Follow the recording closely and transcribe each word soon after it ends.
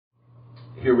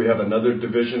Here we have another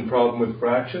division problem with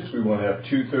fractions. We want to have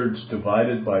 2/3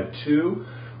 divided by 2.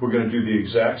 We're going to do the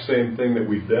exact same thing that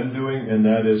we've been doing, and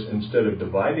that is instead of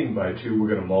dividing by 2, we're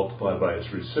going to multiply by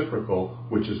its reciprocal,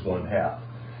 which is 1/2.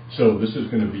 So this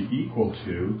is going to be equal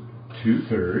to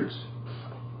 2/3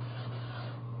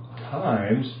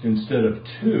 times, instead of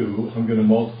 2, I'm going to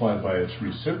multiply by its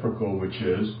reciprocal, which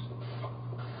is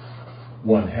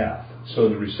 1/2. So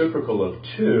the reciprocal of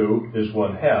 2 is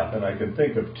 1/2, and I can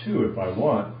think of 2 if I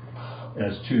want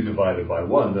as 2 divided by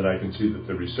 1, then I can see that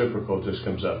the reciprocal just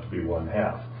comes out to be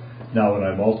 1/2. Now when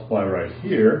I multiply right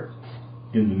here,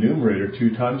 in the numerator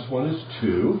 2 times 1 is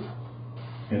 2,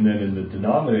 and then in the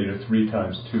denominator 3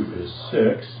 times 2 is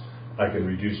 6. I can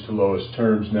reduce to lowest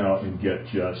terms now and get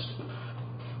just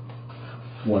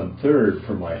 1/3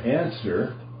 for my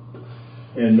answer.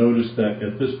 And notice that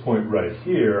at this point right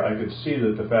here, I could see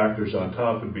that the factors on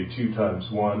top would be 2 times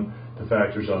 1, the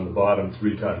factors on the bottom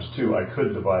 3 times 2. I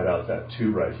could divide out that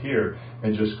 2 right here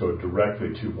and just go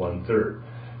directly to 1/3.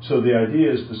 So the idea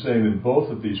is the same in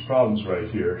both of these problems right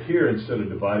here. Here, instead of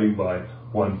dividing by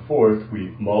 1/4,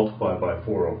 we multiply by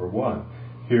 4/1.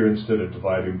 Here, instead of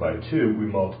dividing by 2, we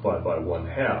multiply by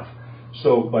 1/2.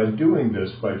 So by doing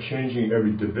this, by changing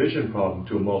every division problem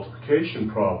to a multiplication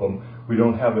problem, we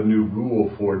don't have a new rule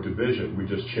for division. We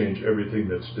just change everything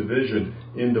that's division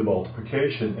into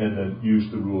multiplication and then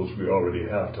use the rules we already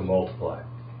have to multiply.